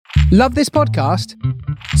Love this podcast?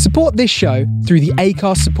 Support this show through the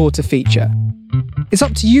Acast supporter feature. It's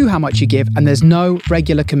up to you how much you give, and there's no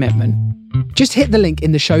regular commitment. Just hit the link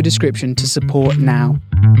in the show description to support now.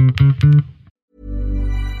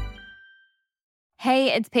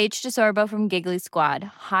 Hey, it's Paige DeSorbo from Giggly Squad.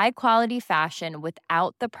 High quality fashion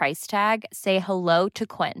without the price tag. Say hello to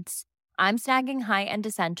Quince. I'm snagging high-end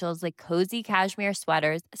essentials like cozy cashmere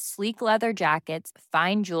sweaters, sleek leather jackets,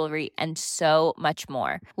 fine jewelry, and so much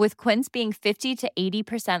more. With Quince being 50 to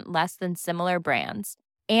 80% less than similar brands.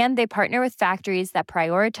 And they partner with factories that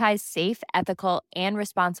prioritize safe, ethical, and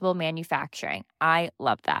responsible manufacturing. I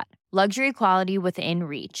love that. Luxury quality within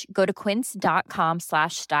reach. Go to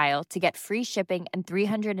quince.com/style to get free shipping and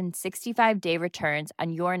 365-day returns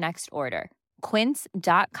on your next order.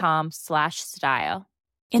 Quince.com/style.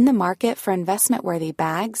 In the market for investment-worthy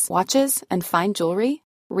bags, watches, and fine jewelry,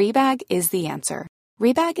 Rebag is the answer.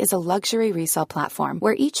 Rebag is a luxury resale platform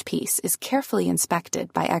where each piece is carefully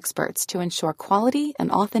inspected by experts to ensure quality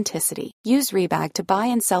and authenticity. Use Rebag to buy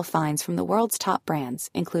and sell finds from the world's top brands,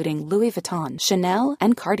 including Louis Vuitton, Chanel,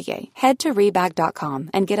 and Cartier. Head to Rebag.com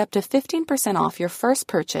and get up to 15% off your first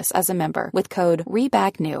purchase as a member with code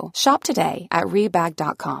REBAGNEW. Shop today at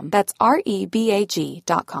Rebag.com. That's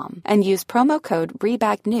REBAG.com. And use promo code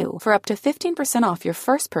REBAGNEW for up to 15% off your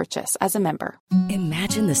first purchase as a member.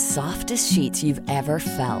 Imagine the softest sheets you've ever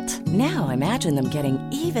felt. Now imagine them getting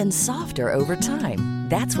even softer over time.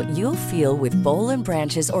 That's what you'll feel with Boll &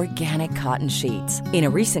 Branch's organic cotton sheets. In a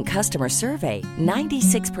recent customer survey,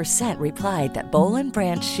 96% replied that Boll &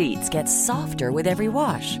 Branch sheets get softer with every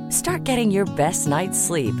wash. Start getting your best night's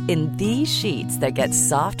sleep in these sheets that get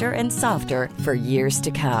softer and softer for years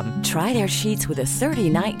to come. Try their sheets with a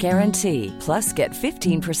 30-night guarantee. Plus, get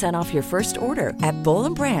 15% off your first order at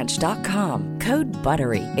bollandbranch.com. Code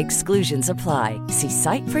BUTTERY. Exclusions apply. See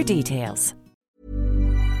site for details.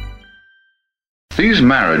 These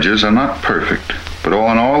marriages are not perfect, but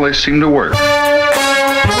all in all, they seem to work.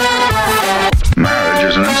 Marriage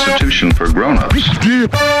is an institution for grown-ups.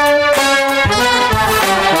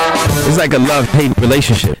 It's like a love-hate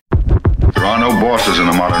relationship. There are no bosses in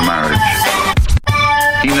a modern marriage.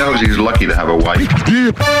 He knows he's lucky to have a wife.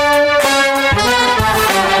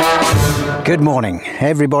 Good morning,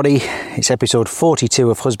 everybody. It's episode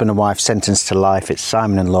 42 of Husband and Wife Sentenced to Life. It's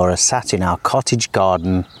Simon and Laura sat in our cottage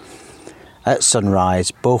garden at sunrise,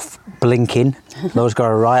 both blinking. Laura's got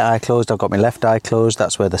her right eye closed, I've got my left eye closed.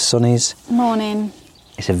 That's where the sun is. Morning.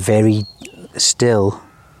 It's a very still,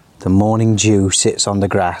 the morning dew sits on the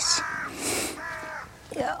grass.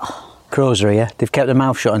 Yeah. Crows are here. They've kept their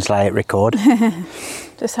mouth shut until I hit record.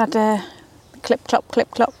 Just had a clip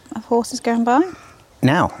clop of horses going by.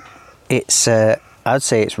 Now, it's I'd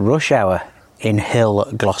say it's rush hour in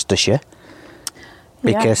Hill, Gloucestershire,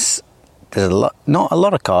 because there's not a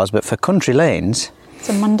lot of cars, but for country lanes, it's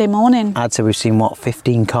a Monday morning. I'd say we've seen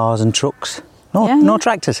 15 cars and trucks. No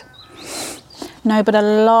tractors. No, but a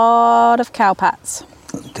lot of cowpats.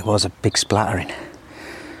 There was a big splattering.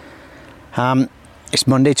 It's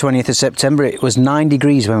Monday, 20th of September. It was 9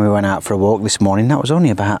 degrees when we went out for a walk this morning. That was only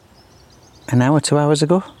about an hour, 2 hours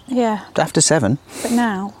ago. Yeah. After 7. But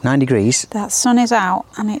now 9 degrees. That sun is out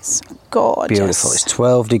and it's gorgeous. Beautiful. It's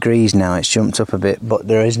 12 degrees now. It's jumped up a bit, but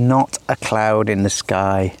there is not a cloud in the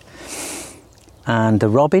sky. And the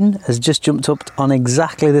robin has just jumped up on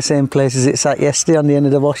exactly the same place as it sat yesterday on the end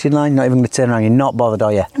of the washing line. You're not even going to turn around. You're not bothered,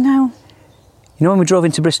 are you? No. You know when we drove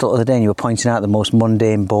into Bristol the other day and you were pointing out the most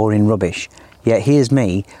mundane, boring rubbish? Yet here's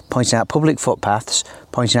me pointing out public footpaths,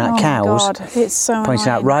 pointing out cows, God, it's so pointing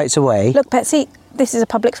annoying. out rights away. Look, Betsy, this is a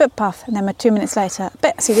public footpath. And then 2 minutes later,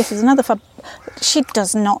 Betsy, this is another She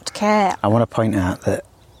does not care. I want to point out that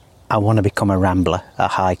I want to become a rambler, a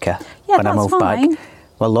hiker, when I move back.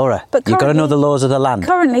 Well, Laura, you've got to know the laws of the land.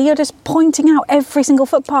 Currently, you're just pointing out every single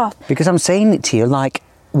footpath. Because I'm saying it to you like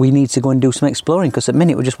we need to go and do some exploring, because at the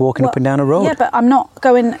minute we're just walking up and down a road. Yeah, but I'm not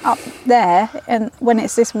going up there and when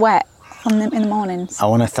it's this wet in the mornings. I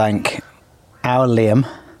want to thank our Liam,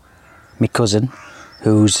 my cousin,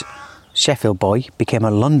 whose Sheffield boy became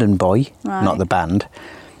a London boy, not the band.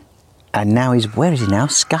 And now where is he now?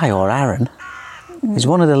 Skye or Arran? He's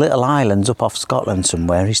one of the little islands up off Scotland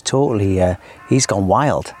somewhere. He's totally, he's gone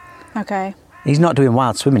wild. Okay. He's not doing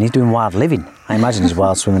wild swimming, he's doing wild living. I imagine he's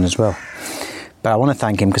wild swimming as well. But I want to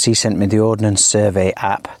thank him because he sent me the Ordnance Survey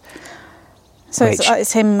app. So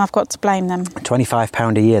it's him I've got to blame then.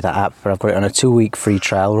 £25 a year, that app, but I've got it on a 2-week free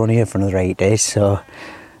trial. We're only here for another 8 days, so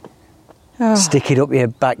stick it up your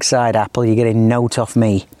backside, Apple. You're getting note off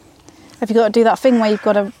me. Have you got to do that thing where you've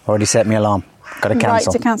got to... Already set me alarm. Got to cancel. Right,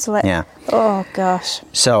 to cancel it. Yeah. Oh, gosh.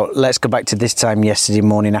 So let's go back to this time yesterday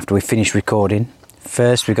morning after we finished recording.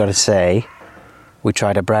 First, we've got to say, we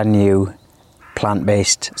tried a brand new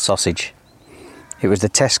plant-based sausage. It was the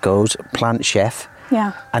Tesco's Plant Chef.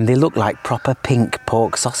 Yeah. And they look like proper pink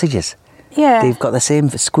pork sausages. Yeah. They've got the same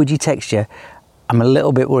squidgy texture. I'm a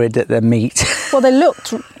little bit worried that they're meat. Well, they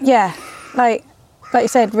looked, like you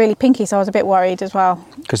said, really pinky, so I was a bit worried as well.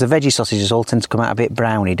 Because the veggie sausages all tend to come out a bit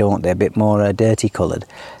browny, don't they? A bit more dirty coloured.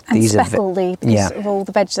 And speckledy because of all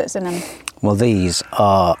the veg that's in them. Well, these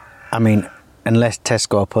are, I mean, unless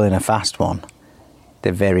Tesco are pulling a fast one,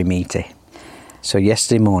 they're very meaty. So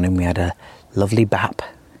yesterday morning we had a lovely bap.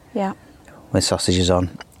 Yeah. With sausages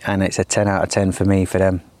on, and it's a 10 out of 10 for me for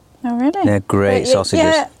them. Oh, really? They're great sausages.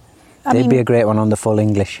 Yeah, They'd be a great one on the full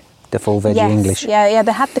English, the full veggie English. Yeah,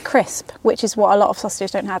 they had the crisp, which is what a lot of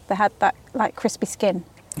sausages don't have. They had that, like, crispy skin.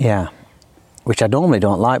 Yeah, which I normally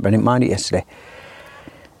don't like, but I didn't mind it yesterday.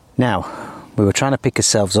 Now, we were trying to pick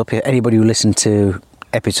ourselves up. Anybody who listened to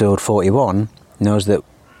episode 41 knows that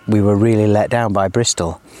we were really let down by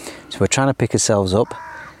Bristol. So we're trying to pick ourselves up.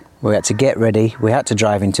 We had to get ready. We had to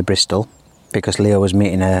drive into Bristol because Leo was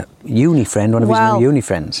meeting a uni friend, one of his new uni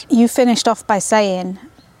friends. You finished off by saying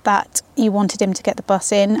that you wanted him to get the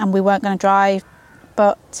bus in and we weren't going to drive,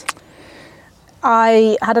 but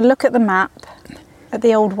I had a look at the map, at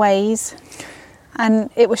the old ways, and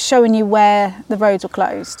it was showing you where the roads were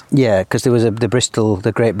closed. Yeah, because there was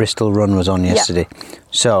the Great Bristol Run was on yesterday. Yeah.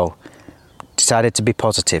 So, decided to be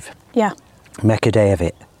positive. Yeah. Make a day of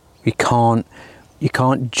it. You can't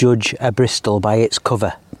judge a Bristol by its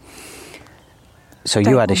cover. So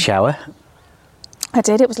you had a shower. I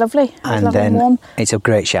did, it was lovely. It was lovely and warm. It's a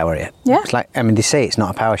great shower here. Yeah. It's like, I mean, they say it's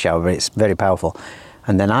not a power shower, but it's very powerful.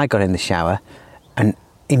 And then I got in the shower and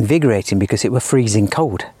invigorating because it was freezing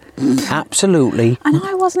cold. Absolutely. And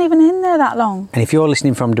I wasn't even in there that long. And if you're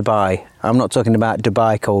listening from Dubai, I'm not talking about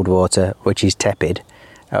Dubai cold water, which is tepid.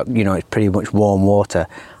 It's pretty much warm water.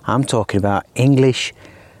 I'm talking about English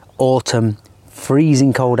autumn,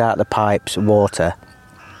 freezing cold out the pipes water.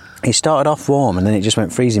 It started off warm and then it just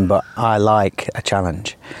went freezing, but I like a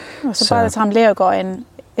challenge. Oh, so by the time Leo got in,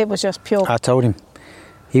 it was just pure. I told him.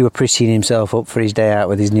 He was prettying himself up for his day out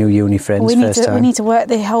with his new uni friends We time. need to work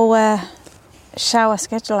the whole shower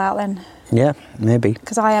schedule out then. Yeah, maybe.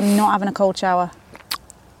 Because I am not having a cold shower.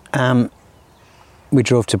 We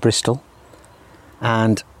drove to Bristol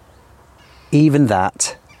and even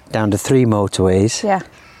that, down to 3 motorways. Yeah.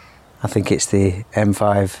 I think it's the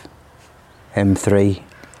M5, M3,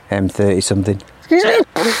 M30 something. Excuse me?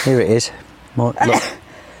 Here it is. Look.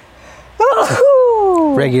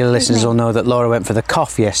 Regular listeners will know that Laura went for the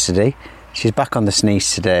cough yesterday. She's back on the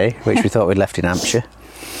sneeze today, which we thought we'd left in Hampshire.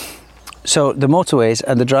 So the motorways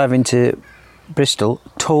and the drive into Bristol,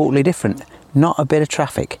 totally different. Not a bit of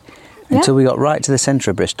traffic until we got right to the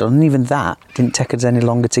centre of Bristol, and even that didn't take us any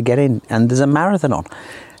longer to get in. And there's a marathon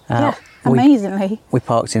on. Amazingly. We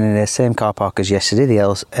parked in the same car park as yesterday,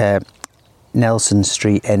 the Nelson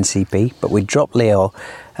Street NCP, but we dropped Leo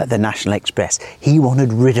at the National Express. He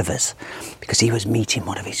wanted rid of us because he was meeting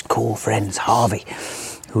one of his cool friends, Harvey,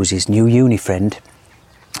 who's his new uni friend,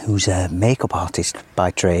 who's a makeup artist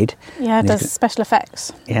by trade. Yeah, does special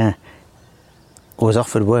effects. Yeah. Was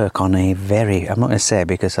offered work on a very, I'm not going to say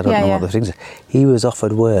because I don't know what the things are. He was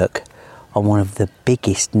offered work on one of the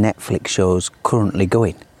biggest Netflix shows currently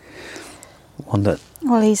going. One that...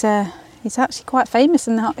 Well, he's actually quite famous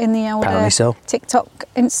in the old TikTok,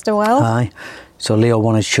 Insta world. Aye. So Leo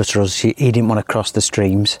wanted to shutter us. He didn't want to cross the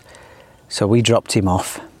streams. So we dropped him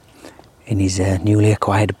off in his newly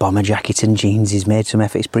acquired bomber jacket and jeans. He's made some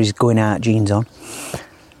effort. He's put his going out jeans on.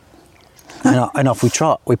 and off we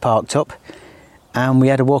trot. We parked up and we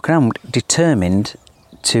had a walk around, determined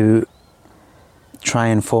to try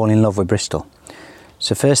and fall in love with Bristol.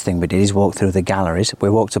 So first thing we did is walk through the galleries. We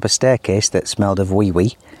walked up a staircase that smelled of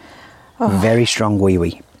wee-wee. Very strong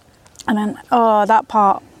wee-wee. And then, that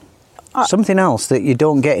part. Something else that you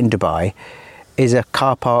don't get in Dubai is a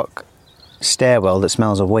car park stairwell that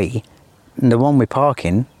smells of wee. And the one we park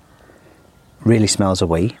in really smells of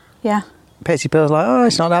wee. Yeah. Betsy Pearl's like,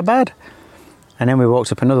 it's not that bad. And then we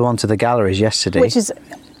walked up another one to the galleries yesterday. Which is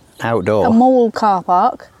outdoor. A mall car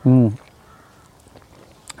park.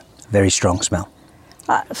 Very strong smell.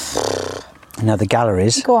 Now the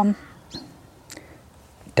galleries. Go on.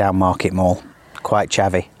 Down Market Mall. Quite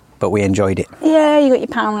chavvy, but we enjoyed it. Yeah, you got your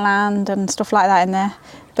Poundland and stuff like that in there.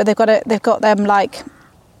 But they've got them like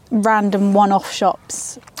random one-off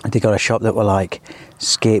shops. They got a shop that were like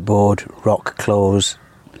skateboard, rock clothes.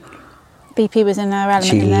 BP was in her element.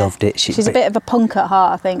 She loved it. She's a bit of a punk at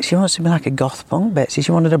heart, I think. She wants to be like a goth punk, Betsy.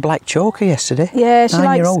 She wanted a black choker yesterday. Yeah,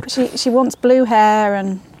 she wants blue hair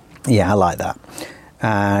and... Yeah, I like that.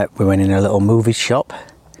 We went in a little movie shop,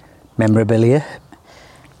 memorabilia.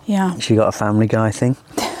 Yeah. She got a Family Guy thing.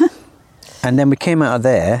 And then we came out of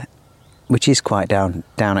there, which is quite down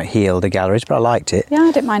at heel, the galleries, but I liked it. Yeah,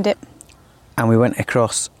 I didn't mind it. And we went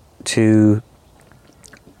across to...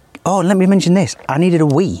 Oh, let me mention this. I needed a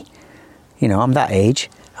wee. You know, I'm that age.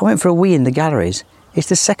 I went for a wee in the galleries. It's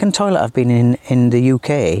the second toilet I've been in the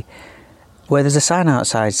UK where there's a sign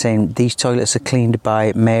outside saying these toilets are cleaned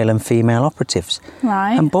by male and female operatives.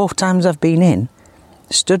 Right. And both times I've been in,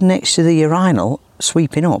 stood next to the urinal,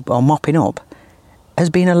 sweeping up or mopping up, has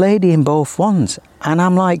been a lady in both ones. And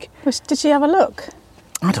I'm like... Did she have a look?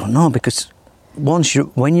 I don't know, because when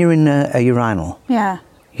you're in a urinal, Yeah.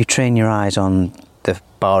 you train your eyes on the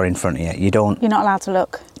bar in front of you. You're not allowed to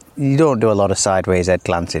look. You don't do a lot of sideways head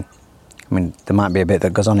glancing. I mean, there might be a bit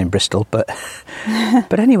that goes on in Bristol, but...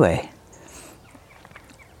 But anyway,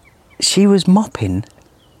 she was mopping...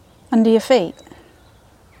 Under your feet?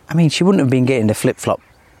 I mean, she wouldn't have been getting the flip-flop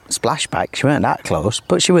splashback. She weren't that close,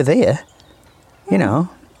 but she were there. You know.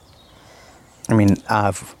 I mean,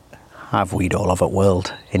 I've weed all over the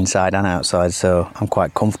world, inside and outside, so I'm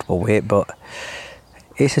quite comfortable with it, but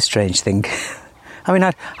it's a strange thing. I mean,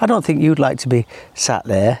 I don't think you'd like to be sat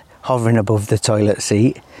there, hovering above the toilet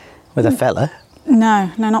seat with a fella.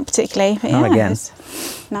 No, not particularly. But Not again.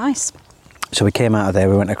 It's nice. So we came out of there,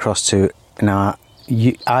 we went across to... Now,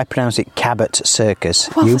 I pronounce it Cabot Circus.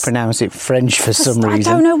 Well, you pronounce it French for some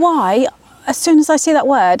reason. I don't know why. As soon as I see that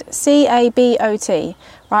word, Cabot,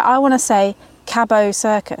 right, I want to say Cabot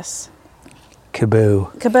Circus.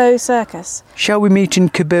 Cabot Circus. Shall we meet in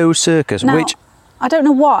Cabot Circus? Now, Which... I don't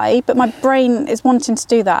know why, but my brain is wanting to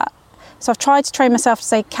do that. So I've tried to train myself to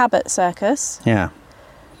say Cabot Circus. Yeah.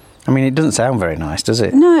 I mean, it doesn't sound very nice, does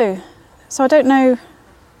it? No. So I don't know.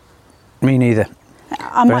 Me neither.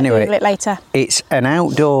 I might Google it later. It's an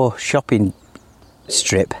outdoor shopping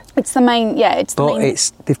strip. It's the main,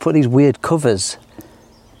 They've put these weird covers,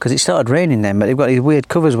 because it started raining then, but they've got these weird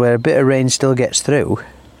covers where a bit of rain still gets through.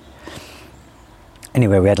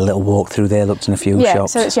 Anyway, we had a little walk through there, looked in a few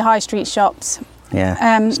shops. So it's your high street shops.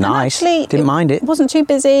 Yeah, it's nice. Actually, didn't mind it. It wasn't too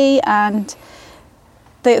busy, and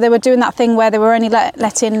they were doing that thing where they were only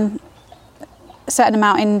letting a certain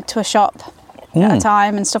amount into a shop at a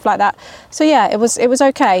time and stuff like that. So yeah, it was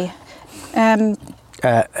okay.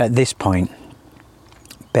 At this point,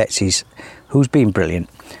 Betsy's, who's been brilliant,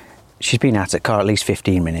 she's been out at car at least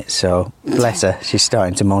 15 minutes, so bless her, she's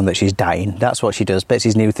starting to moan that she's dying. That's what she does.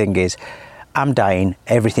 Betsy's new thing is, I'm dying,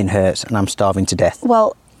 everything hurts, and I'm starving to death.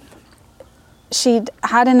 Well, she'd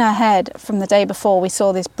had in her head from the day before we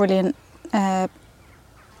saw this brilliant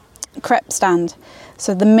crepe stand.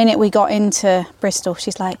 So the minute we got into Bristol,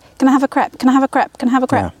 she's like, can I have a crepe? Can I have a crepe? Can I have a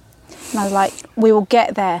crepe? Yeah. And I was like, we will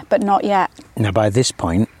get there, but not yet. Now, by this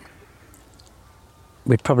point,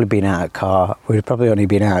 we'd probably only been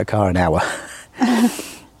out of car an hour.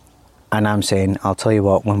 And I'm saying, I'll tell you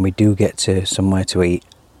what, when we do get to somewhere to eat,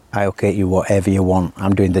 I'll get you whatever you want.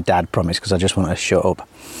 I'm doing the dad promise because I just want to shut up.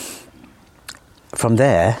 From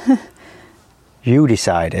there, you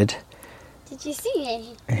decided... Did you see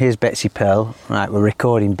me? Here's Betsy Pearl. Right, we're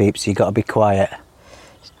recording, beep, so you've got to be quiet.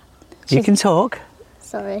 You can talk.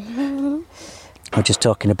 Sorry. We're just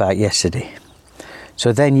talking about yesterday.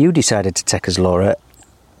 So then you decided to take us, Laura,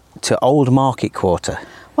 to Old Market Quarter.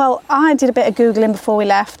 Well, I did a bit of Googling before we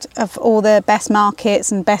left of all the best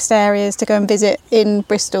markets and best areas to go and visit in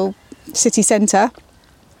Bristol city centre.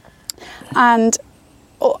 And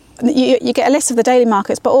you get a list of the daily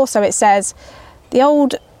markets, but also it says the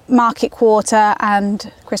Old Market Quarter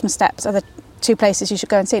and Christmas Steps are the two places you should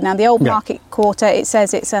go and see. Now, the Old Market Quarter, it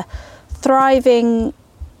says it's a thriving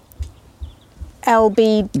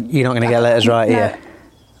LB... You're not going to get letters right here.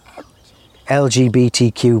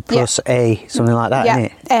 LGBTQ plus A, something like that, isn't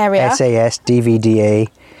it? Area. SAS, DVDA,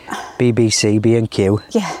 BBC, B&Q.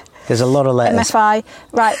 Yeah. There's a lot of letters. MFI.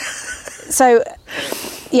 Right. So,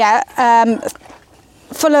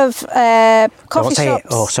 full of coffee shops.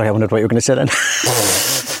 Oh, sorry, I wondered what you were going to say then.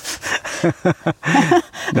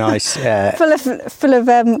 Nice. Full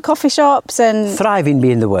of coffee shops and... Thriving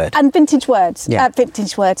being the word. And vintage words. Yeah.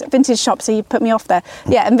 Vintage shops, so you put me off there.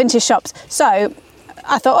 Yeah, and vintage shops. So,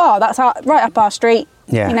 I thought, that's right up our street.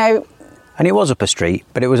 Yeah. You know. And it was up a street,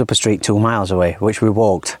 but it was up a street 2 miles away, which we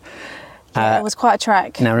walked. Yeah, it was quite a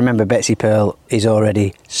trek. Now, remember, Betsy Pearl is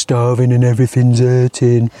already starving and everything's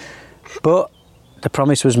hurting. But the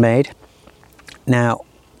promise was made. Now,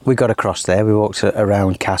 we got across there. We walked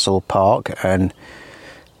around Castle Park and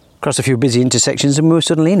across a few busy intersections, and we were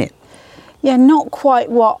suddenly in it. Yeah, not quite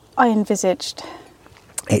what I envisaged.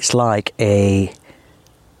 It's like we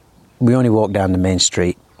only walked down the main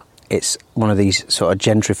street. it's one of these sort of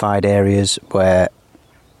gentrified areas where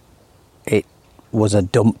it was a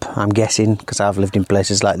dump, I'm guessing, because I've lived in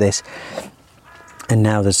places like this. And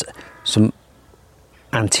now there's some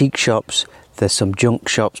antique shops, there's some junk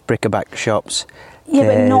shops, bric-a-brac shops. Yeah,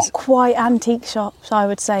 but not quite antique shops, I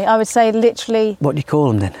would say. I would say literally... What do you call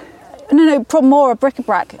them then? No, probably more a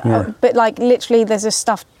bric-a-brac. Yeah. But like literally there's this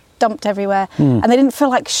stuff dumped everywhere. And they didn't feel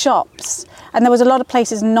like shops. And there was a lot of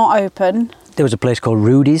places not open. There was a place called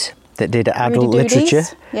Rudy's that did adult Rudy Doodies.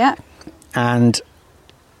 literature. Yeah. And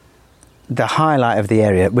the highlight of the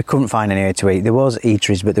area, we couldn't find anywhere to eat. There was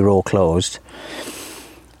eateries, but they were all closed.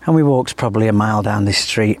 And we walked probably a mile down this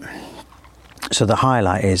street. So the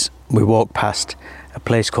highlight is we walked past a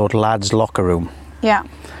place called Lad's Locker Room. Yeah.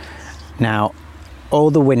 Now, all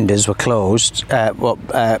the windows were closed,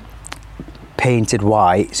 painted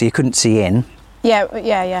white, so you couldn't see in.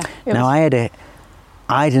 Yeah. Now, I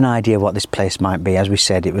had an idea what this place might be. As we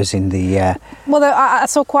said, it was in the... Well, I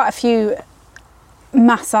saw quite a few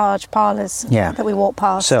massage parlours that we walked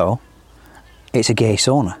past. So, it's a gay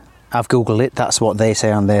sauna. I've Googled it. That's what they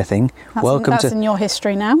say on their thing. That's in your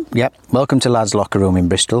history now. Yep. Welcome to Lad's Locker Room in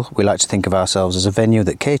Bristol. We like to think of ourselves as a venue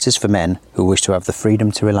that caters for men who wish to have the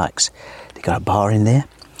freedom to relax. They've got a bar in there.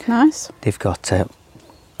 Nice. They've got a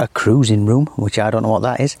cruising room, which I don't know what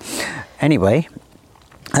that is. Anyway,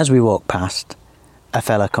 as we walk past, a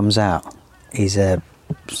fella comes out. He's a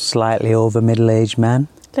slightly over middle-aged man.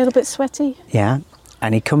 A little bit sweaty. Yeah.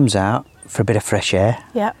 And he comes out for a bit of fresh air.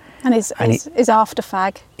 Yeah. And his after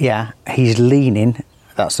fag. Yeah, he's leaning.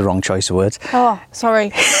 That's the wrong choice of words. Oh,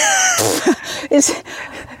 sorry. It's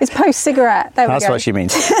post-cigarette. There we go. That's what she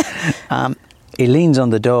means. He leans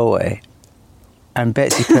on the doorway, and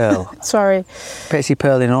Betsy Pearl... Sorry. Betsy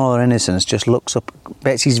Pearl, in all her innocence, just looks up.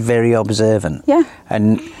 Betsy's very observant. Yeah.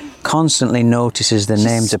 And constantly notices the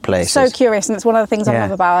names of places. So curious, and it's one of the things I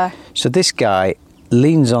love about her. So this guy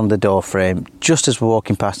leans on the door frame just as we're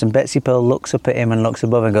walking past, and Betsy Pearl looks up at him and looks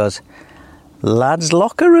above and goes, "Lad's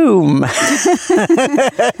Locker Room."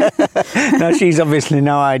 Now, she's obviously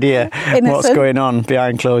no idea what's going on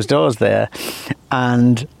behind closed doors there.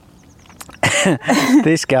 And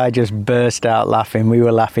this guy just burst out laughing. We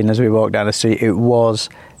were laughing as we walked down the street. It was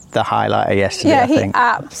the highlight of yesterday, I think.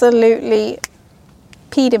 Yeah, he absolutely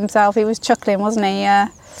peed himself. He was chuckling, wasn't he? Yeah.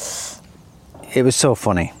 It was so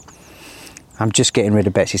funny. I'm just getting rid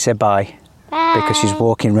of Betsy. Say bye. Because she's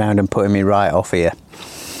walking round and putting me right off here.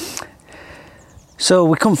 So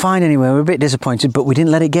we couldn't find anywhere. We're a bit disappointed, but we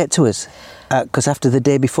didn't let it get to us. Because after the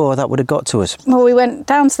day before, that would have got to us. Well, we went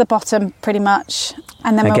down to the bottom pretty much.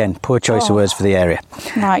 And then again, poor choice of words for the area.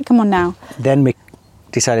 Right, come on now. Then we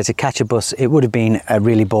decided to catch a bus. It would have been a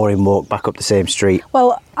really boring walk back up the same street.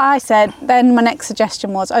 Well, I said, then my next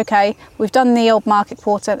suggestion was, OK, we've done the old market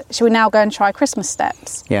quarter. Should we now go and try Christmas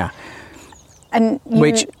steps? Yeah. And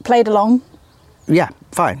you played along. Yeah,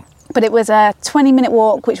 fine. But it was a 20-minute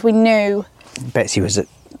walk, which we knew... Betsy was at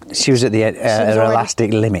the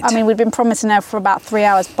elastic limit. I mean, we'd been promising her for about 3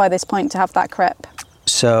 hours by this point to have that crepe.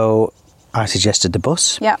 So I suggested the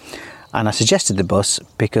bus. Yeah. And I suggested the bus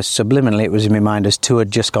because subliminally it was in my mind as two had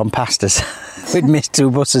just gone past us. We'd missed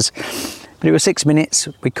two buses. But it was 6 minutes.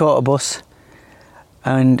 We caught a bus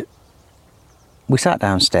and we sat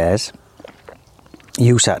downstairs.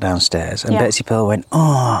 You sat downstairs and Betsy Pearl went,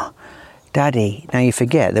 "Oh, Daddy." Now you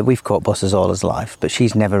forget that we've caught buses all his life, but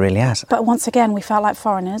she's never really has. But once again, we felt like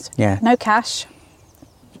foreigners. Yeah. No cash.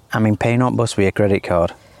 I mean, paying on bus with your credit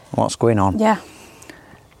card. What's going on? Yeah.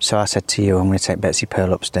 So I said to you, I'm going to take Betsy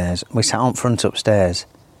Pearl upstairs. We sat on front upstairs.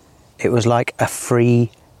 It was like a free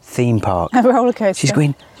theme park. A roller coaster. She's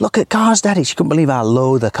going, "Look at cars, Daddy." She couldn't believe how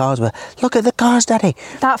low the cars were. "Look at the cars, Daddy."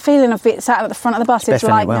 That feeling of it sat at the front of the bus is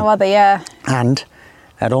like no other, yeah. And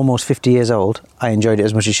at almost 50 years old, I enjoyed it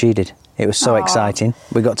as much as she did. It was so exciting.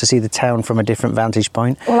 We got to see the town from a different vantage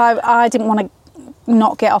point. Well, I didn't want to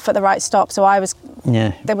not get off at the right stop, so I was...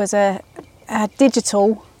 Yeah. There was a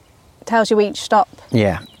digital, tells you each stop.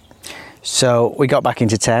 Yeah. So we got back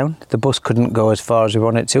into town. The bus couldn't go as far as we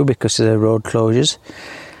wanted to because of the road closures.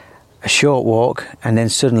 A short walk, and then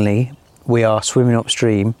suddenly we are swimming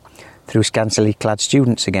upstream through scantily clad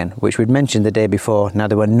students again, which we'd mentioned the day before. Now,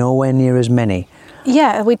 there were nowhere near as many.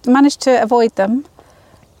 Yeah, we managed to avoid them,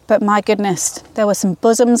 but my goodness, there were some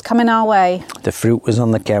bosoms coming our way. The fruit was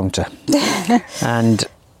on the counter. And...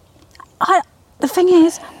 the thing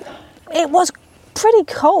is, it was pretty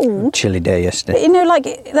cold. Chilly day yesterday. You know, like,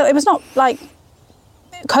 it was not like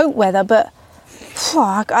coat weather, but...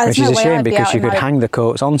 Which is a shame because you could hang the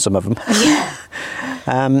coats on some of them.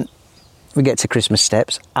 Yeah. We get to Christmas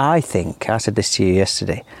steps. I said this to you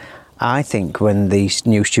yesterday, I think when these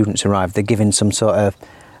new students arrive, they're given some sort of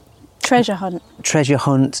Treasure hunt. treasure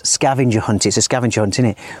hunt, scavenger hunt. It's a scavenger hunt,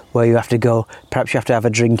 isn't it? Where you have to go, perhaps you have to have a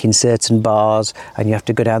drink in certain bars and you have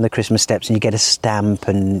to go down the Christmas steps and you get a stamp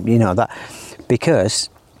and, you know, that. Because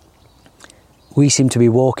we seem to be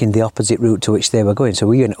walking the opposite route to which they were going. So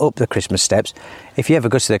we went up the Christmas steps. If you ever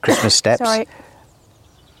go to the Christmas steps,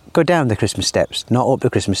 go down the Christmas steps, not up the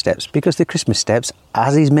Christmas steps. Because the Christmas steps,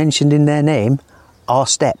 as is mentioned in their name, are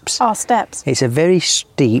steps. Are steps. It's a very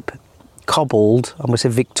steep, cobbled, almost a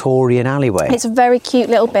Victorian alleyway. It's a very cute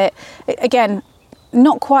little bit. Again,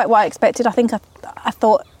 not quite what I expected. I think I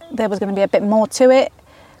thought there was going to be a bit more to it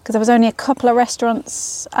because there was only a couple of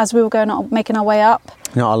restaurants as we were making our way up.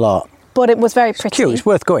 Not a lot. But it was very pretty. It's cute, it's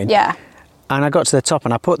worth going. Yeah. And I got to the top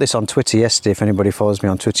and I put this on Twitter yesterday. If anybody follows me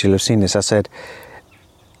on Twitter, you'll have seen this. I said,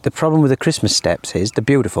 the problem with the Christmas steps is they're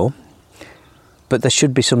beautiful, but there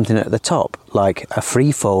should be something at the top, like a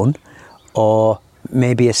free phone or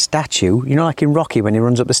maybe a statue. You know, like in Rocky when he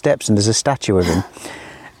runs up the steps and there's a statue of him.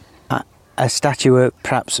 A statue of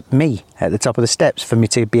perhaps me at the top of the steps for me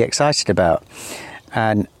to be excited about.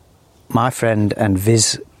 And my friend and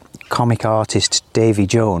Viz comic artist Davy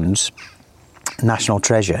Jones, National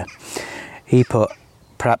Treasure, he put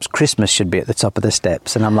perhaps Christmas should be at the top of the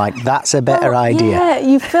steps, and I'm like, that's a better idea. Yeah,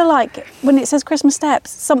 you feel like when it says Christmas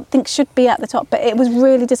steps, something should be at the top, but it was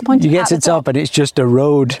really disappointing. You get to the top and it's just a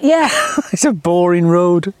road. Yeah. It's a boring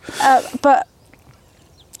road. But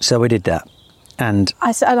so we did that. And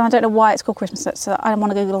I don't know why it's called Christmas steps, so I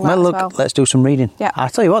want to Google that well, look, as well. let's do some reading. Yeah. I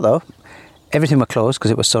tell you what though, everything was closed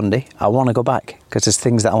because it was Sunday. I want to go back because there's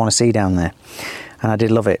things that I want to see down there. And I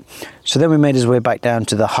did love it. So then we made our way back down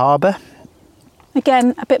to the harbour.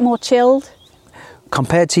 Again, a bit more chilled.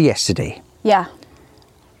 Compared to yesterday. Yeah.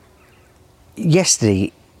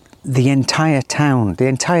 Yesterday, the entire town, the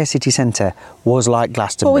entire city centre was like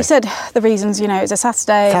Glastonbury. Well, we said the reasons, you know, it's a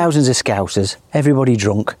Saturday. Thousands of Scousers, everybody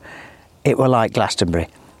drunk. It were like Glastonbury.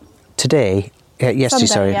 Today, yesterday,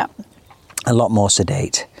 Sunday, yeah. A lot more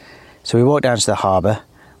sedate. So we walked down to the harbour.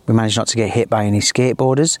 We managed not to get hit by any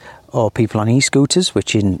skateboarders or people on e-scooters,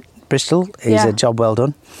 which in Bristol is a job well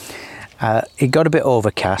done. It got a bit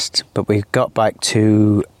overcast, but we got back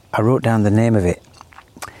to, I wrote down the name of it,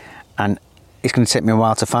 and it's going to take me a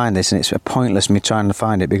while to find this, and it's pointless me trying to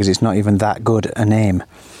find it because it's not even that good a name.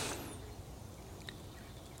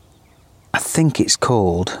 I think it's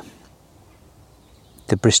called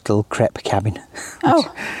the Bristol Crepe Cabin.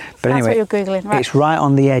 Oh, but anyway, that's what you're Googling, right. It's right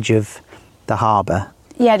on the edge of the harbour.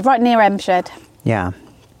 Yeah, right near M Shed. Yeah.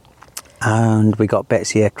 And we got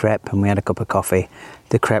Betsy a crepe and we had a cup of coffee.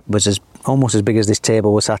 The crepe was almost as big as this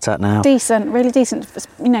table we're sat at now. Decent, really decent.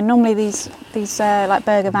 You know, normally these like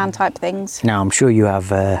burger van type things. Now, I'm sure you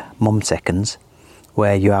have mum seconds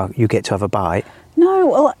where you get to have a bite. No,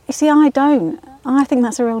 well, you see, I don't. I think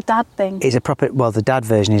that's a real dad thing. It's a proper, well, the dad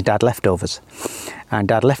version is dad leftovers. And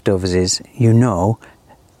dad leftovers is, you know,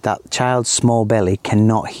 that child's small belly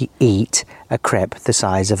cannot eat a crepe the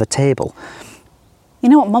size of a table. You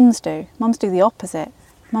know what mums do? Mums do the opposite.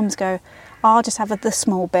 Mums go, I'll just have the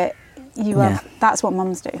small bit. You have. That's what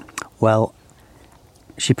mums do. Well,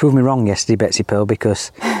 she proved me wrong yesterday, Betsy Pearl,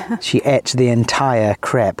 because she ate the entire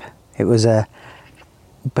crepe. It was a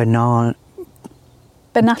banana...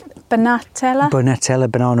 Banatella?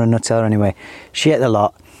 Banatella, banana and Nutella anyway. She ate a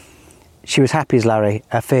lot. She was happy as Larry.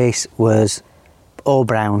 Her face was all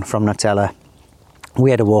brown from Nutella. We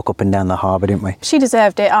had to walk up and down the harbour, didn't we? She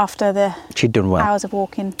deserved it after She'd done well. hours of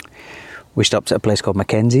walking. We stopped at a place called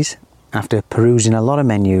Mackenzie's after perusing a lot of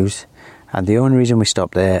menus, and the only reason we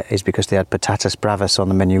stopped there is because they had patatas bravas on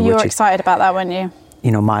the menu. You were excited about that, weren't you?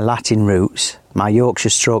 You know, my Latin roots, my Yorkshire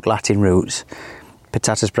stroke Latin roots,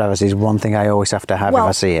 patatas bravas is one thing I always have to have if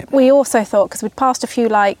I see it. We also thought, because we'd passed a few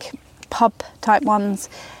like pub type ones,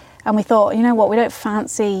 and we thought, you know what, we don't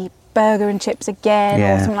fancy burger and chips again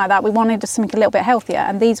or something like that. We wanted something a little bit healthier,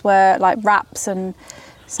 and these were like wraps and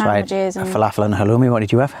sandwiches. So I had falafel and halloumi. What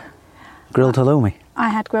did you have? Grilled halloumi? I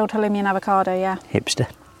had grilled halloumi and avocado, yeah. Hipster.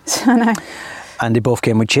 I know. And they both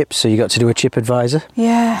came with chips, so you got to do a chip advisor.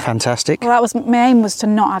 Yeah. Fantastic. Well, that was my aim, was to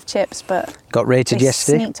not have chips, but got rated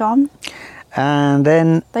yesterday. Sneaked on. And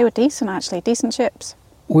then they were decent, actually, decent chips.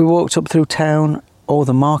 We walked up through town. All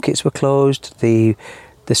the markets were closed. The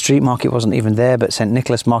street market wasn't even there, but St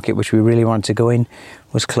Nicholas Market, which we really wanted to go in,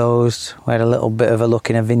 was closed. We had a little bit of a look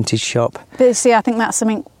in a vintage shop. But see, I think that's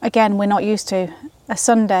something, again, we're not used to. A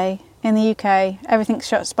Sunday in the UK, everything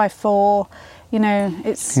shuts by 4. You know,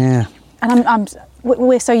 it's... Yeah. And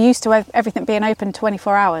we're so used to everything being open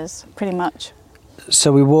 24 hours, pretty much.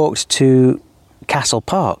 So we walked to Castle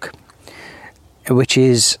Park, which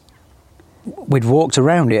is... We'd walked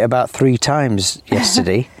around it about 3 times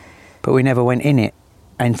yesterday, but we never went in it.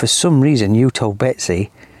 And for some reason, you told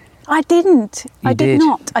Betsy. I didn't. I did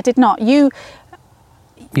not. I did not. You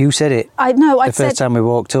said it. The first time we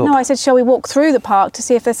walked up. No, I said, shall we walk through the park to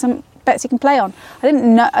see if there's some Betsy can play on?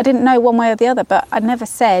 I didn't know one way or the other, but I never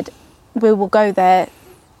said we will go there.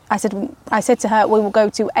 I said to her, we will go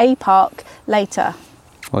to a park later.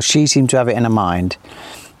 Well, she seemed to have it in her mind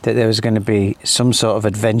that there was going to be some sort of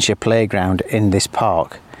adventure playground in this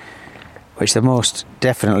park, which there most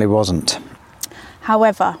definitely wasn't.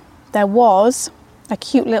 However, there was a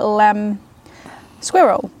cute little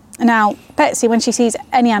squirrel. Now, Betsy, when she sees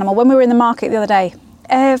any animal, when we were in the market the other day,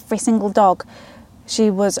 every single dog she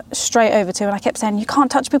was straight over to, and I kept saying, you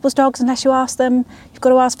can't touch people's dogs unless you ask them. You've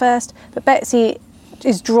got to ask first. But Betsy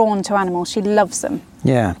is drawn to animals. She loves them.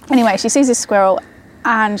 Yeah. Anyway, she sees this squirrel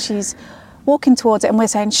and she's walking towards it, and we're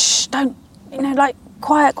saying, shh, don't,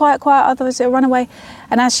 quiet, otherwise it'll run away.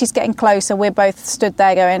 And as she's getting closer, we're both stood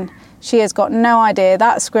there going, she has got no idea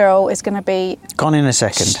that squirrel is going to be gone in a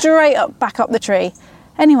second. Straight up, back up the tree.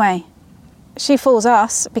 Anyway, she fools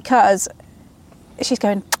us because she's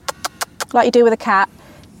going like you do with a cat.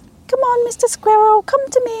 Come on, Mr. Squirrel, come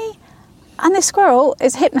to me. And this squirrel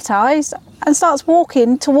is hypnotised and starts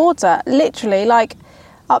walking towards her, literally like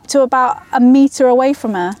up to about a metre away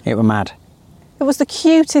from her. It was mad. It was the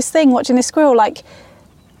cutest thing watching this squirrel, like.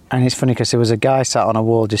 And it's funny because there was a guy sat on a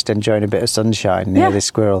wall just enjoying a bit of sunshine near this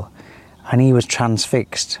squirrel, and he was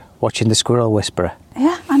transfixed watching the squirrel whisperer.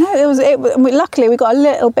 Yeah, I know. Luckily, we got a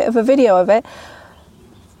little bit of a video of it.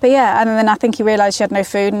 But yeah, and then I think he realised she had no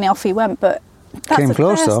food, and off he went. But that's the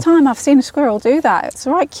first time I've seen a squirrel do that. It's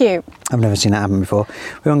right cute. I've never seen that happen before.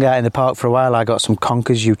 We hung out in the park for a while. I got some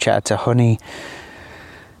conkers. You chatted to Honey,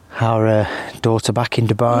 our daughter back in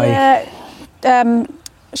Dubai. Yeah,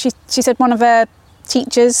 she said one of her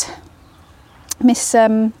teachers, Miss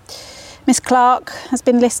Clark, has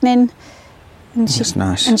been listening, and that's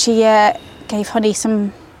nice. And she gave Honey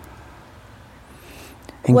some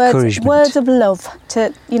encouragement, words of love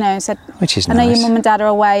to, said, which is I know your mum and dad are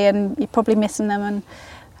away and you're probably missing them, and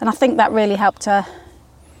I think that really helped her.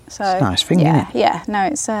 So it's a nice thing, isn't it? Yeah, no,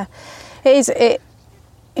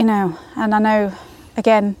 and I know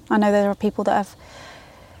there are people that have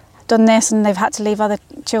done this and they've had to leave other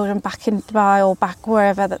children back in Dubai or back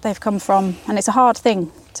wherever that they've come from, and it's a hard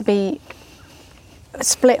thing to be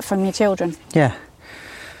split from your children. Yeah,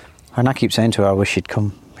 and I keep saying to her, I wish she'd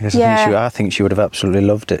come, because I think she would have absolutely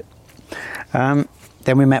loved it. Then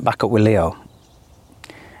we met back up with Leo.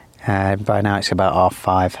 By now it's about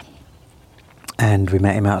 5:30, and we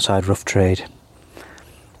met him outside Rough Trade,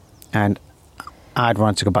 and I'd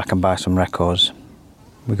wanted to go back and buy some records.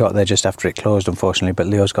 We got there just after it closed, unfortunately, but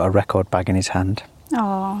Leo's got a record bag in his hand.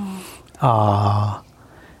 Aww.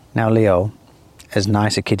 Now Leo, as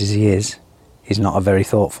nice a kid as he is, he's not a very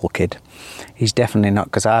thoughtful kid. He's definitely not,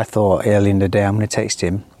 because I thought early in the day I'm going to text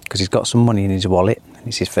him, because he's got some money in his wallet, and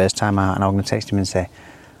it's his first time out, and I'm going to text him and say,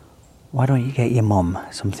 why don't you get your mum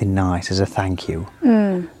something nice as a thank you?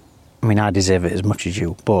 I mean, I deserve it as much as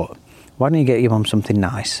you, but why don't you get your mum something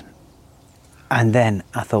nice? And then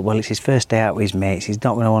I thought, well, it's his first day out with his mates. He's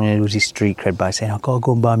not going to want to lose his street cred by saying, I've got to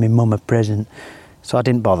go and buy my mum a present. So I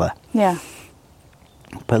didn't bother. Yeah.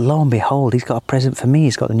 But lo and behold, he's got a present for me.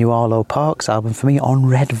 He's got the new Arlo Parks album for me on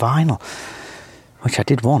red vinyl, which I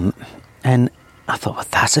did want. And I thought, well,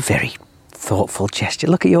 that's a very thoughtful gesture.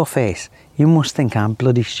 Look at your face. You must think I'm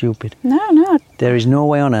bloody stupid. No. There is no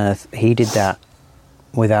way on earth he did that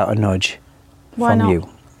without a nudge from you.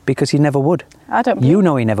 Because he never would. I don't. You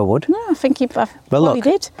know he never would. No, I think he. Well, he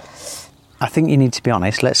did. I think you need to be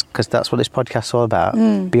honest. Because that's what this podcast's all about.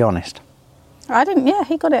 Be honest. I didn't. Yeah,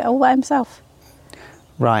 he got it all by himself.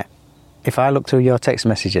 Right. If I look through your text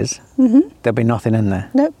messages, there'll be nothing in there.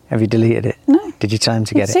 Nope. Have you deleted it? No. Did you tell him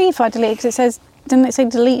to get it? See if I delete, because it says, didn't it say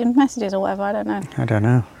deleting messages or whatever? I don't know. I don't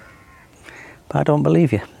know. But I don't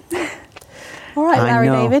believe you. All right, Larry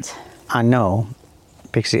David. I know,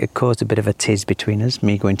 because it had caused a bit of a tiz between us,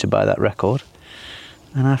 me going to buy that record.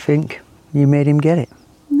 And I think you made him get it.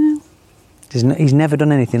 No. He's never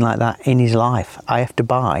done anything like that in his life. I have to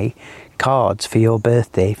buy cards for your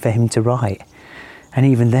birthday for him to write. And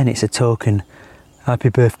even then it's a token, happy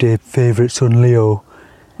birthday, favourite son Leo.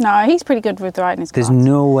 No, he's pretty good with writing his cards. There's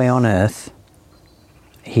no way on earth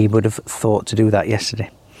he would have thought to do that yesterday.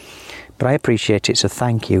 But I appreciate it, so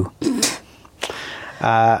thank you.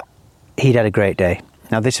 He'd had a great day.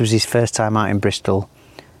 Now, this was his first time out in Bristol.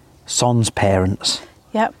 Son's parents.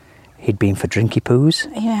 Yep. He'd been for drinky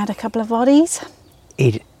poos. He had a couple of bodies.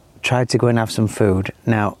 He'd tried to go and have some food.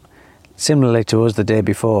 Now, similarly to us the day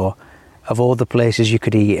before, of all the places you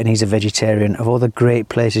could eat, and he's a vegetarian, of all the great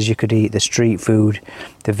places you could eat, the street food,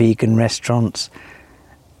 the vegan restaurants,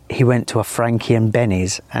 he went to a Frankie and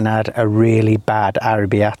Benny's and had a really bad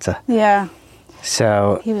arrabbiata. Yeah.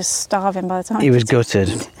 So He was starving by the time. he was gutted.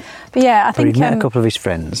 But yeah, I But he'd think met a couple of his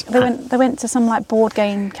friends. they went to some like board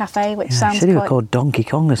game cafe, which He sounds said he was quite... called Donkey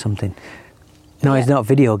Kong or something. No, it's not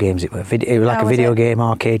video games. It was like Oh, a was video it? game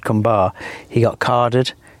arcade come bar. He got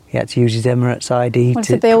carded. He had to use his Emirates ID Well,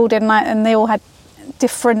 to. they all did, and they all had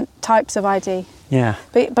different types of ID. Yeah.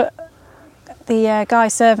 But the guy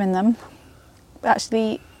serving them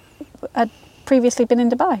actually had previously been in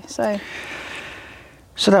Dubai, so...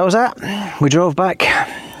 So that was that. We drove back.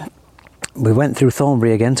 We went through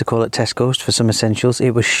Thornbury again to call at Tesco's for some essentials.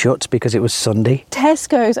 It was shut because it was Sunday.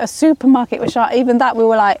 Tesco's, a supermarket, was shut. Even that, we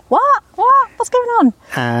were like, what? What's going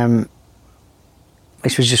on?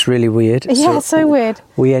 Which was just really weird. Yeah, so weird.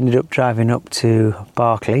 We ended up driving up to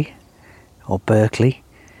Berkeley,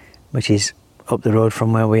 which is up the road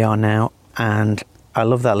from where we are now. And I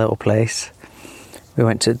love that little place. We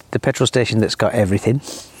went to the petrol station that's got everything.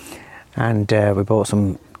 And we bought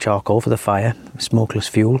some charcoal for the fire, smokeless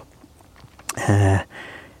fuel. Then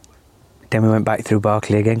we went back through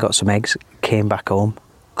Berkeley again, got some eggs, came back home.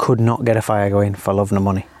 Could not get a fire going for love nor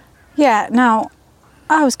money. Yeah, now,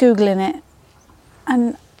 I was Googling it,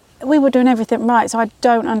 and we were doing everything right, so I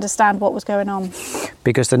don't understand what was going on.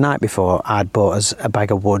 Because the night before, I'd bought us a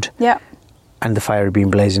bag of wood. Yeah. And the fire had been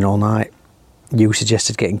blazing all night. You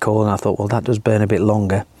suggested getting coal, and I thought, well, that does burn a bit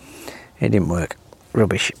longer. It didn't work.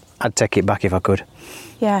 Rubbish. I'd take it back if I could.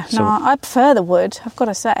 Yeah, So- no, I prefer the wood, I've got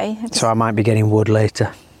to say. So I might be getting wood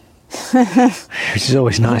later. Which is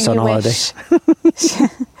always nice on You holiday. wish.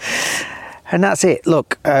 And that's it.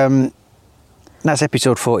 Look, that's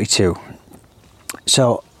episode 42.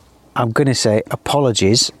 So I'm going to say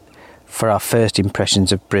apologies for our first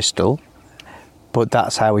impressions of Bristol, but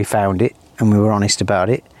that's how we found it, and we were honest about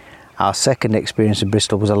it. Our second experience of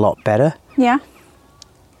Bristol was a lot better. Yeah.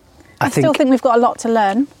 I still think we've got a lot to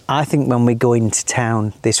learn. I think when we go into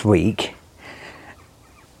town this week,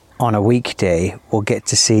 on a weekday, we'll get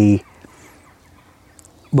to see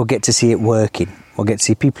it working. We'll get to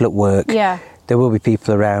see people at work. Yeah. There will be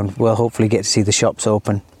people around. We'll hopefully get to see the shops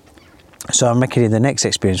open. So I'm reckoning the next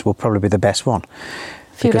experience will probably be the best one.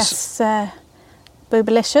 A few less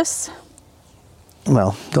boobalicious.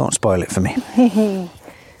 Well, don't spoil it for me.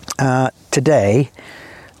 Today,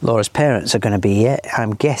 Laura's parents are going to be here,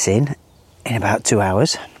 I'm guessing, in about 2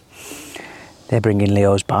 hours. They're bringing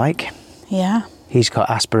Leo's bike. Yeah. He's got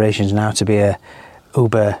aspirations now to be a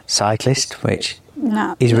Uber cyclist, which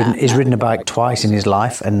No. he's ridden a bike twice in his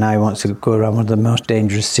life, and now he wants to go around one of the most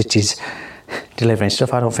dangerous cities delivering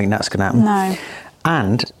stuff. I don't think that's going to happen. No.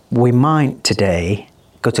 And we might today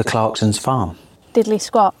go to Clarkson's farm, Diddly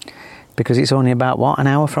squat. because it's only about, what, an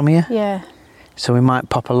hour from here? Yeah. So we might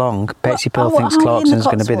pop along. Betsy Pearl what, thinks how are we in the Clarkson's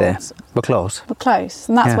going to be there. Cotswolds? We're close. We're close,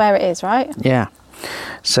 and that's Yeah. where it is, right? Yeah.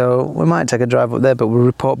 So we might take a drive up there, but we'll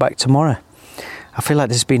report back tomorrow. I feel like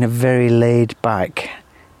this has been a very laid back,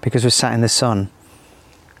 because we're sat in the sun.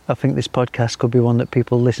 I think this podcast could be one that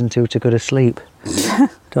people listen to go to sleep.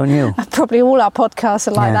 Don't you? Probably all our podcasts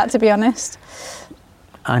are like Yeah. that, to be honest.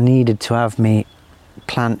 I needed to have me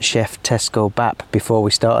Plant Chef Tesco BAP before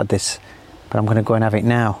we started this, but I'm going to go and have it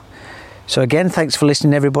now. So again, thanks for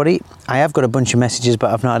listening, everybody. I have got a bunch of messages,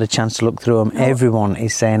 but I've not had a chance to look through them. Everyone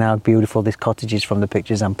is saying how beautiful this cottage is from the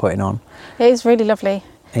pictures I'm putting on. It is really lovely.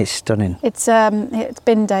 It's stunning. It's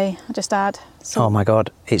bin day, I just add. So Oh my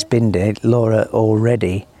God, it's bin day. Laura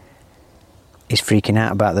already is freaking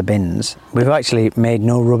out about the bins. We've actually made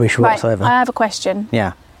no rubbish right, whatsoever. I have a question.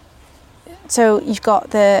 Yeah. So you've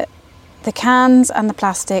got the cans and the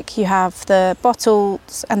plastic, you have the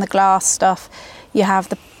bottles and the glass stuff, you have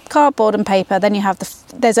the cardboard and paper, then you have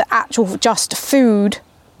there's an actual just food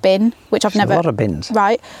bin, which I've There's never... a lot of bins.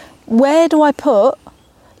 Right. Where do I put,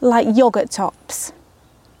 like, yoghurt tops?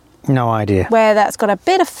 No idea. Where that's got a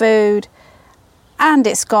bit of food and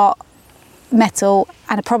it's got metal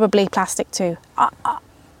and probably plastic too.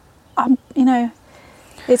 I'm,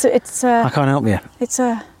 it's I can't help you. it's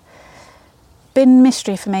a bin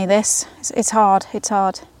mystery for me. This it's hard. It's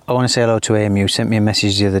hard. I want to say hello to Amy, who sent me a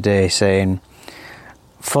message the other day saying,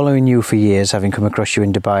 following you for years, having come across you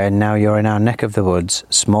in Dubai, and now you're in our neck of the woods,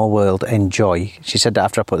 small world, enjoy. She said that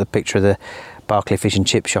after I put the picture of the Barclay Fish and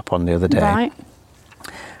Chip shop on the other day. Right.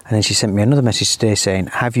 And then she sent me another message today saying,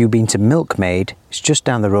 have you been to Milkmaid? It's just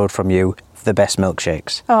down the road from you, for the best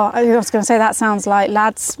milkshakes. Oh, I was going to say that sounds like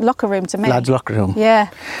Lad's locker room to me. Lad's Locker Room. Yeah.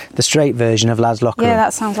 The straight version of Lad's Locker Yeah, Room.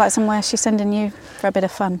 that sounds like somewhere she's sending you for a bit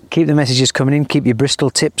of fun. Keep the messages coming in. Keep your Bristol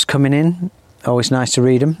tips coming in. Always nice to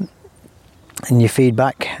read them. And your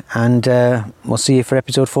feedback. And we'll see you for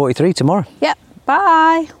episode 43 tomorrow. Yep.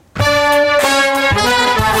 Bye.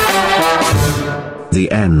 The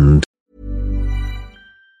end.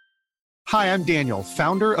 Hi, I'm Daniel,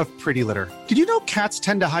 founder of Pretty Litter. Did you know cats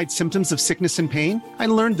tend to hide symptoms of sickness and pain? I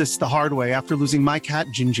learned this the hard way after losing my cat,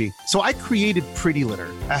 Gingy. So I created Pretty Litter,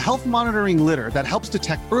 a health monitoring litter that helps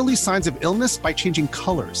detect early signs of illness by changing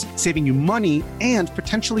colors, saving you money and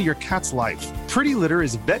potentially your cat's life. Pretty Litter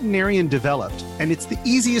is veterinarian developed, and it's the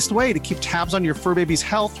easiest way to keep tabs on your fur baby's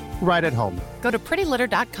health right at home. Go to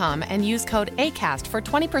prettylitter.com and use code ACAST for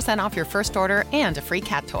 20% off your first order and a free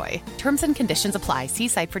cat toy. Terms and conditions apply. See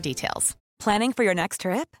site for details. Planning for your next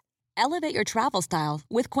trip? Elevate your travel style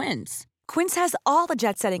with Quince. Quince has all the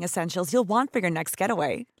jet-setting essentials you'll want for your next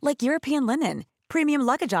getaway, like European linen, premium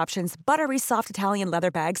luggage options, buttery soft Italian leather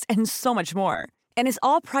bags, and so much more. And is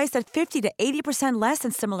all priced at 50 to 80% less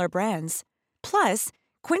than similar brands. Plus,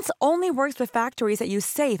 Quince only works with factories that use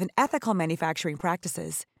safe and ethical manufacturing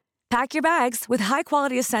practices. Pack your bags with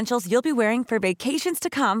high-quality essentials you'll be wearing for vacations to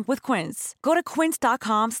come with Quince. Go to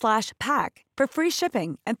quince.com/pack for free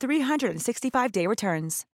shipping and 365-day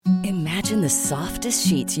returns. Imagine the softest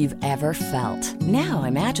sheets you've ever felt. Now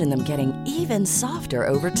imagine them getting even softer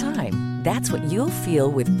over time. That's what you'll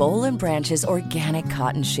feel with Boll & Branch's organic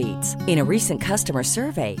cotton sheets. In a recent customer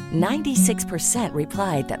survey, 96%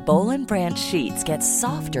 replied that Boll & Branch sheets get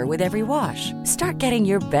softer with every wash. Start getting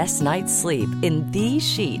your best night's sleep in these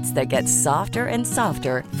sheets that get softer and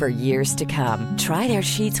softer for years to come. Try their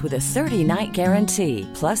sheets with a 30-night guarantee.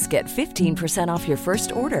 Plus, get 15% off your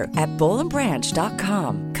first order at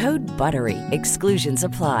bollandbranch.com. Code BUTTERY. Exclusions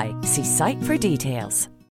apply. See site for details.